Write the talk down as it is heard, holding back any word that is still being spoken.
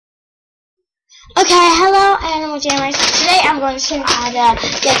Okay, hello Animal Jammers. Today I'm going to show you how to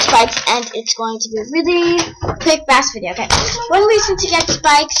get spikes, and it's going to be a really quick, fast video. Okay, one reason to get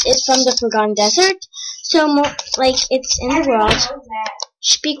spikes is from the Forgotten Desert. So, it's in the world.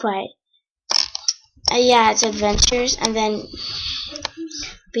 Shh, be quiet. Yeah, it's adventures, and then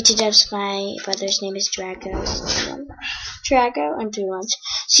BT Dubs, my brother's name is Drago. Drago and 3 ones.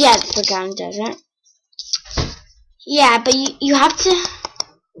 So yeah, the Forgotten Desert. Yeah, but you have to.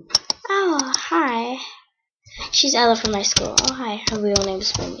 Oh, hi. She's Ella from my school. Oh, hi. Her real name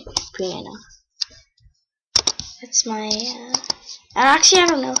is Brianna. That's my, actually, I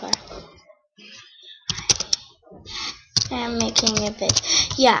don't know her. I'm making a bit.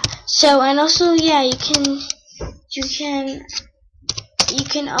 Yeah, so, and also, yeah, you can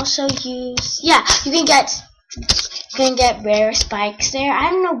also use, yeah, you can get rare spikes there. I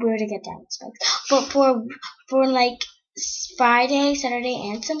don't know where to get diamond spikes, but for like Friday,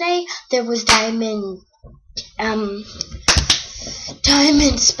 Saturday, and Sunday, there was diamond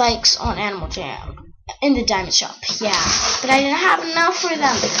spikes on Animal Jam in the diamond shop. Yeah, but I didn't have enough for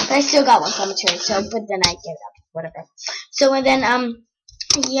them. But I still got one from a trade. So, but then I gave it up. Whatever. So and then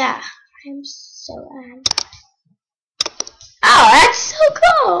yeah, I'm so oh, that's so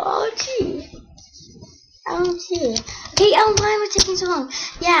cool. Oh gee. Oh gee. Okay. Oh, why was it taking so long?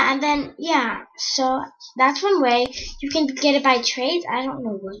 Yeah, and then yeah. So that's one way you can get it by trades. I don't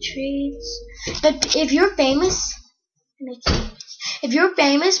know what trades, but if you're famous,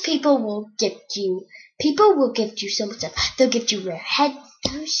 people will gift you. People will gift you so much stuff. They'll gift you rare head.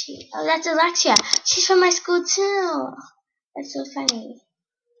 Who is she? Oh, that's Alexia. She's from my school too. That's so funny.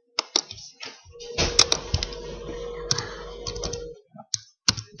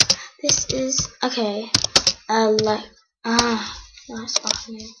 This is okay. That's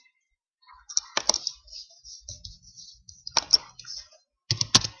awesome.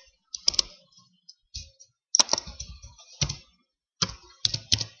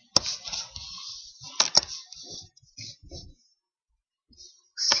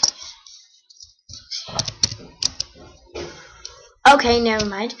 Okay, never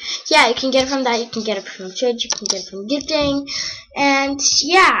mind. Yeah, you can get it from that. You can get it from trade. You can get it from gifting, and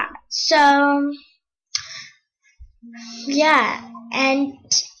yeah. So yeah, and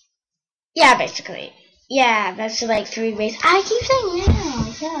yeah, basically. Yeah, that's like 3 ways. I keep saying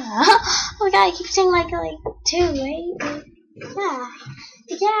yeah. Oh my god, I keep saying like 2, right?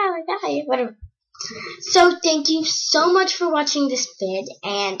 Yeah, like that. Whatever. So thank you so much for watching this vid,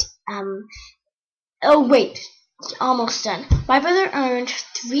 and oh wait, almost done. My brother earned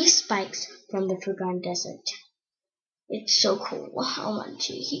 3 spikes from the Forgotten Desert. It's so cool. Oh my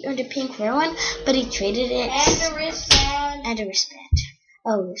gee, he earned a pink rare one, but he traded it and a wristband.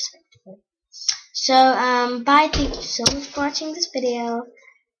 Oh, wristband. So bye. Thank you so much for watching this video,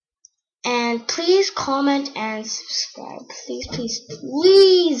 and please comment and subscribe. Please, please,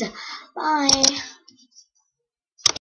 please. Bye.